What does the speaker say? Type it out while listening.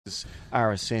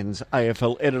RSN's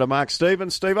AFL editor Mark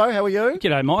Stevens. Steve-O, how are you?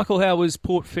 G'day, Michael. How was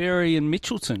Port Fairy and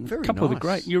Mitchelton? Very a couple nice. of the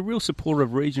great. You're a real supporter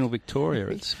of regional Victoria.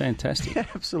 It's fantastic. Yeah,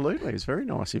 absolutely. It's very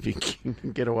nice if you can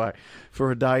get away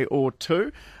for a day or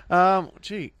two.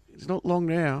 It's not long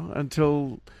now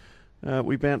until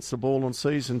we bounce the ball on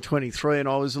season 23, and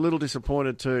I was a little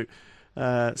disappointed to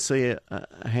see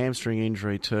a hamstring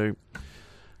injury to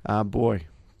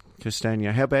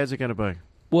Castagna. How bad is it going to be?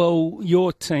 Well,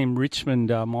 your team, Richmond,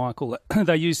 Michael,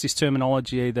 they use this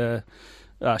terminology, either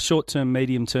short-term,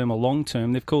 medium-term or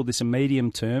long-term. They've called this a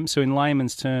medium term. So in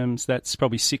layman's terms, that's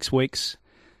probably 6 weeks,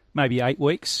 maybe 8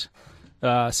 weeks.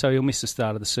 So he'll miss the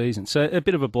start of the season. So a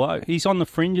bit of a blow. He's on the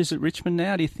fringes at Richmond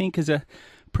now. Do you think as a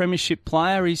premiership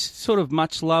player, he's sort of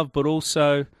much loved, but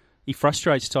also he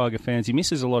frustrates Tiger fans. He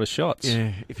misses a lot of shots.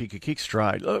 Yeah, if he could kick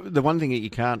straight. The one thing that you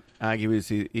can't argue is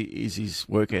his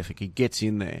work ethic. He gets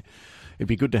in there. It'd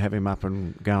be good to have him up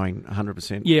and going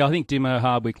 100%. Yeah, I think Dimo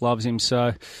Hardwick loves him.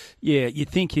 So, yeah, you'd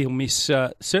think he'll miss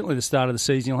certainly the start of the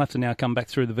season. He'll have to now come back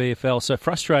through the VFL. So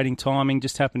frustrating timing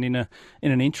just happened in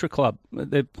an intra-club.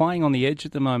 They're playing on the edge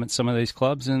at the moment, some of these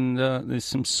clubs, and there's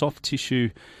some soft tissue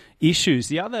issues.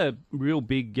 The other real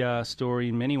big story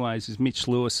in many ways is Mitch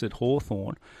Lewis at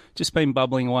Hawthorn. Just been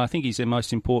bubbling away. I think he's their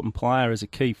most important player as a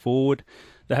key forward.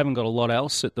 They haven't got a lot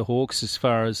else at the Hawks as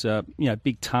far as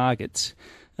big targets.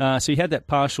 So he had that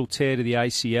partial tear to the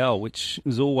ACL, which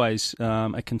was always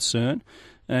a concern.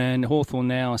 And Hawthorn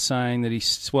now are saying that he's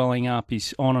swelling up,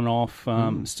 he's on and off,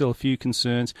 still a few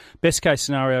concerns. Best case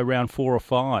scenario, around 4 or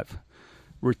 5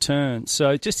 return.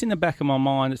 So just in the back of my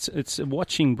mind, it's a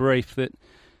watching brief that,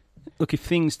 look, if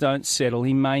things don't settle,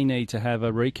 he may need to have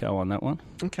a reco on that one.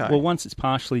 Okay. Well, once it's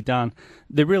partially done,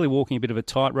 they're really walking a bit of a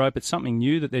tightrope. It's something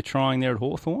new that they're trying there at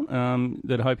Hawthorn,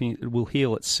 that are hoping it will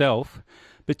heal itself.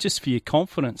 But just for your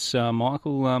confidence,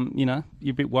 Michael, you're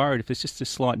a bit worried if there's just a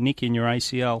slight nick in your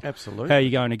ACL. Absolutely. How are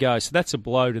you going to go? So that's a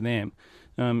blow to them.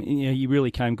 You really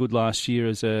came good last year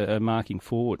as a marking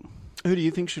forward. Who do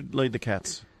you think should lead the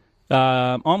Cats?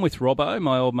 I'm with Robbo,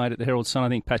 my old mate at the Herald Sun. I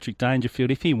think Patrick Dangerfield,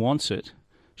 if he wants it,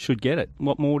 should get it.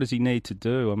 What more does he need to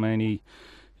do? I mean,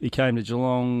 he came to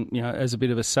Geelong, as a bit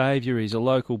of a saviour. He's a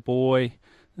local boy.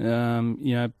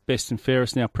 Best and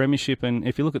fairest now premiership, and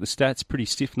if you look at the stats, pretty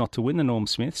stiff not to win the Norm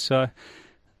Smith. So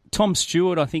Tom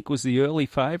Stewart, I think, was the early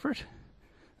favourite,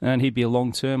 and he'd be a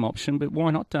long-term option, but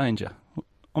why not Danger?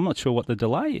 I'm not sure what the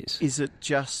delay is. Is it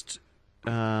just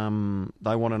they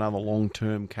want another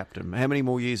long-term captain? How many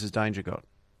more years has Danger got?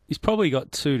 He's probably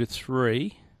got 2 to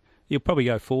 3. He'll probably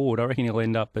go forward. I reckon he'll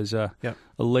end up as a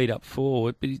lead-up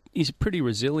forward, but he's a pretty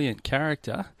resilient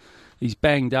character. He's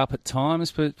banged up at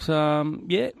times, but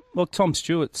Tom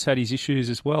Stewart's had his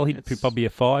issues as well. He'd probably be a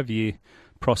 5-year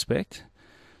prospect.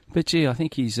 But, I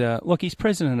think he's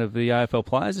president of the AFL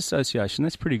Players Association.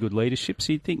 That's pretty good leadership,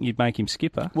 so you'd think you'd make him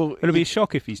skipper. Well, it'd be a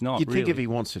shock if he's not, You'd really. think if he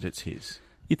wants it, it's his.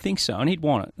 You'd think so, and he'd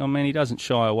want it. I mean, he doesn't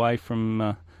shy away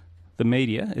from the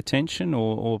media attention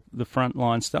or the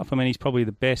frontline stuff. I mean, he's probably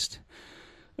the best...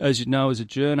 As you know, as a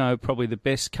journo, probably the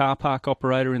best car park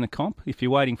operator in the comp. If you're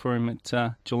waiting for him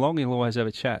at Geelong, he'll always have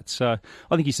a chat. So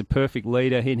I think he's a perfect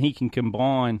leader, and he can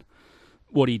combine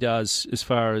what he does as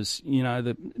far as,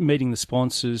 the meeting the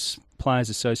sponsors, Players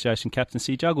Association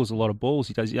captaincy. He juggles a lot of balls.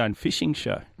 He does his own fishing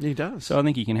show. He does. So I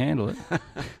think he can handle it.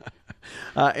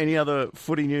 Any other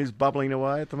footy news bubbling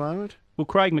away at the moment? Well,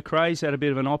 Craig McRae's had a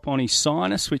bit of an op on his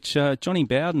sinus, which Johnny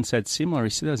Bowden's had similar.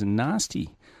 He said that was a nasty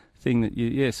thing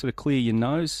that sort of clear your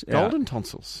nose out. Golden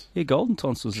tonsils. Yeah, Golden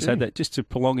Tonsils has had that just to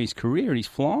prolong his career, and he's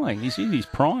flying. He's in his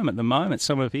prime at the moment,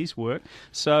 some of his work.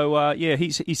 So,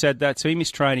 he's had that. So he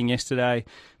missed training yesterday,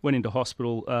 went into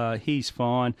hospital. He's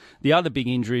fine. The other big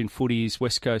injury in footy is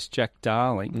West Coast Jack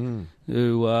Darling,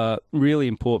 who really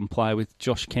important player with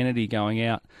Josh Kennedy going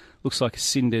out. Looks like a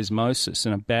syndesmosis,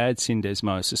 and a bad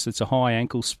syndesmosis. It's a high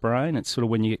ankle sprain. It's sort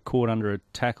of when you get caught under a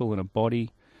tackle in a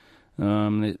body.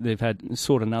 They've had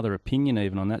sort of another opinion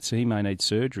even on that, so he may need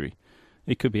surgery.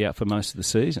 He could be out for most of the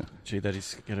season. Gee, that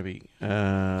is going to be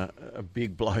a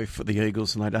big blow for the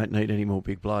Eagles, and they don't need any more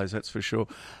big blows, that's for sure.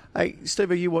 Hey,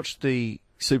 Steve, you watched the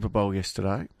Super Bowl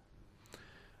yesterday.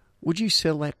 Would you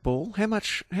sell that ball? How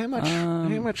much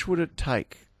would it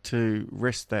take to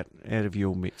wrest that out of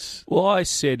your mitts? Well, I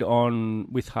said on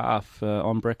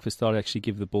breakfast I'd actually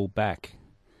give the ball back.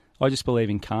 I just believe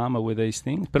in karma with these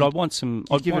things, but I'd want some.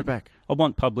 I'd give it back. I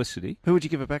want publicity. Who would you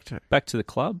give it back to? Back to the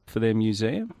club for their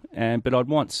museum, but I'd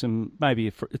want some, maybe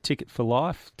a ticket for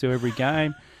life to every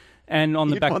game, and on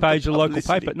the back page of the local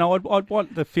paper. No, I'd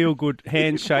want the feel good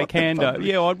handshake, hando.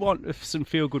 Yeah, I'd want some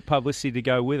feel good publicity to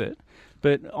go with it,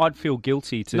 but I'd feel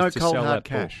guilty to cold sell hard that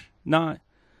cash. Ball. No.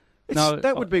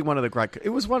 That would be one of the great. It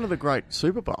was one of the great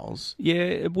Super Bowls. Yeah,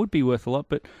 it would be worth a lot.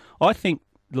 But I think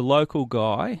the local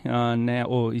guy now,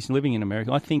 or he's living in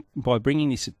America, I think by bringing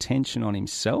this attention on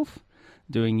himself,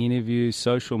 doing interviews,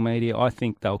 social media, I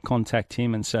think they'll contact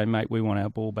him and say, mate, we want our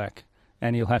ball back.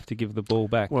 And he'll have to give the ball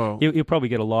back. Well, he'll probably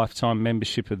get a lifetime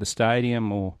membership of the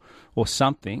stadium or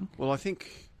something. Well, I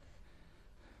think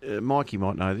Mikey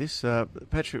might know this.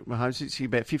 Patrick Mahomes, is he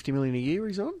about $50 million a year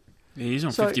he's on? Yeah, he's on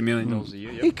 $50 million a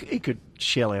year. Yep. He could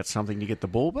shell out something to get the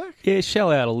ball back. Yeah,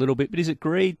 shell out a little bit, but is it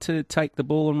greed to take the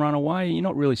ball and run away? You're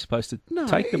not really supposed to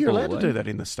take the ball. You're allowed to do that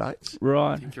in the States.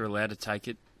 Right. I think you're allowed to take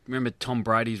it. Remember Tom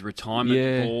Brady's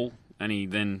retirement ball? And he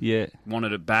then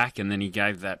wanted it back, and then he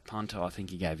gave that punter, I think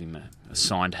he gave him a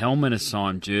signed helmet, a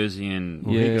signed jersey, and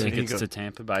tickets to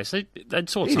Tampa Bay. So they'd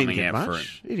sort something out for him.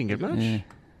 He didn't get much. Yeah.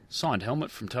 Signed helmet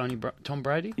from Tom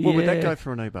Brady? What would that go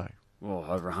for on eBay? Well,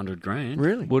 over $100,000.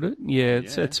 Really? Would it? Yeah,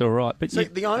 it's all right. But so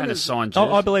the owners, and a signed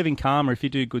jersey. I believe in karma. If you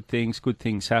do good things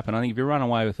happen. I think if you run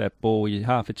away with that ball, you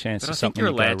half a chance of something to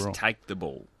go wrong. I think you're allowed to take the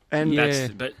ball. And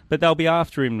but they'll be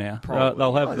after him now.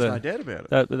 They'll have there's no doubt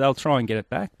about it. They'll try and get it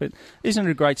back. But isn't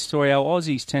it a great story? Our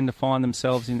Aussies tend to find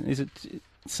themselves in. Is it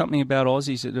something about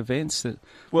Aussies at events that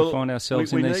we find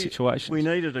ourselves in these situations? We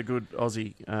needed a good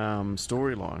Aussie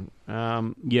storyline.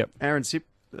 Yep. Aaron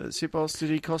Sipos, did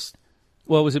he cost?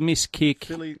 Well, it was a missed kick.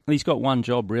 Philly. He's got one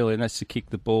job, really, and that's to kick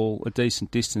the ball a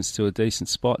decent distance to a decent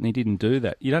spot, and he didn't do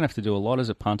that. You don't have to do a lot as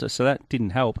a punter, so that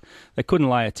didn't help. They couldn't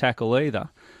lay a tackle either.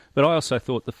 But I also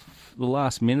thought the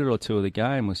last minute or two of the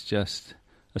game was just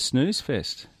a snooze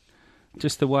fest.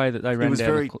 Just the way that they ran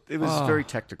down It was very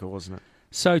tactical, wasn't it?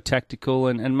 So tactical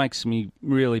and makes me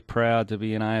really proud to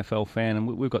be an AFL fan.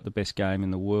 And we've got the best game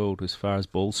in the world as far as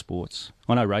ball sports.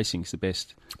 I know racing's the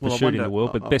best pursuit in the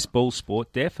world, but best ball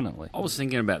sport, definitely. I was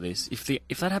thinking about this.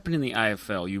 If that happened in the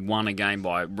AFL, you won a game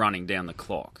by running down the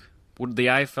clock. Would the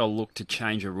AFL look to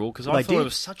change a rule? Because I thought it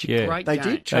was such a great game. They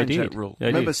did change that rule.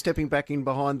 Remember stepping back in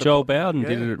behind the... Joel Bowden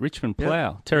did it at Richmond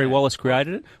Plough. Terry Wallace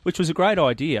created it, which was a great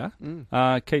idea.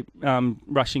 Keep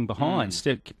rushing behind.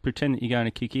 Pretend that you're going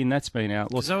to kick in. That's been outlawed.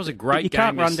 Because that was a great game. You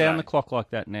can't run down the clock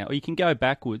like that now. Or you can go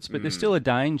backwards, but there's still a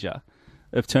danger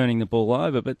of turning the ball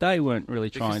over. But they weren't really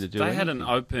trying to do it. They had an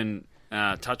open...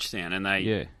 touchdown, and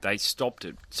they stopped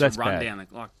it. So that's run bad.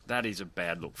 down that is a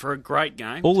bad look for a great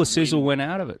game. All the sizzle went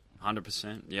out of it.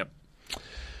 100%. Yep.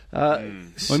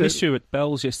 We missed you at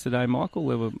Bells yesterday, Michael.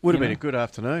 Would have been a good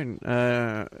afternoon.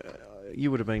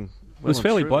 You would have been. It was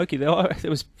fairly blokey.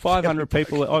 There was 500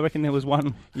 people. I reckon there was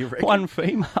one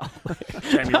female.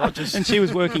 Jamie Rogers. And she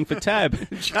was working for Tab.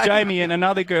 Jamie and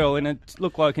another girl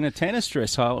looked like in a tennis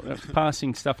dress,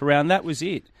 passing stuff around. That was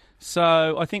it.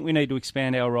 So I think we need to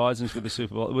expand our horizons with the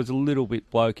Super Bowl. It was a little bit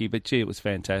blokey, but gee, it was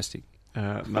fantastic.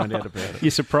 No doubt about it.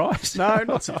 You're surprised? No,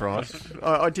 not surprised.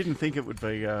 I didn't think it would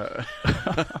be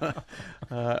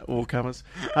all comers.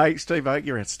 Hey, Steve Oak,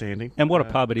 you're outstanding. And what a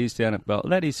pub it is down at Bell.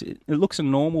 That is, it looks a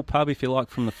normal pub if you like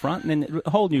from the front, and then a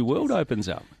whole new world opens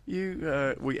up. You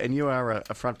are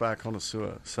a front bar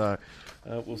connoisseur, so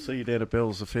we'll see you down at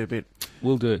Bell's a fair bit.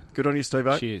 Will do. Good on you, Steve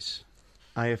Oak. Cheers.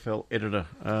 AFL editor,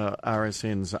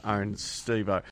 RSN's own Steve-O.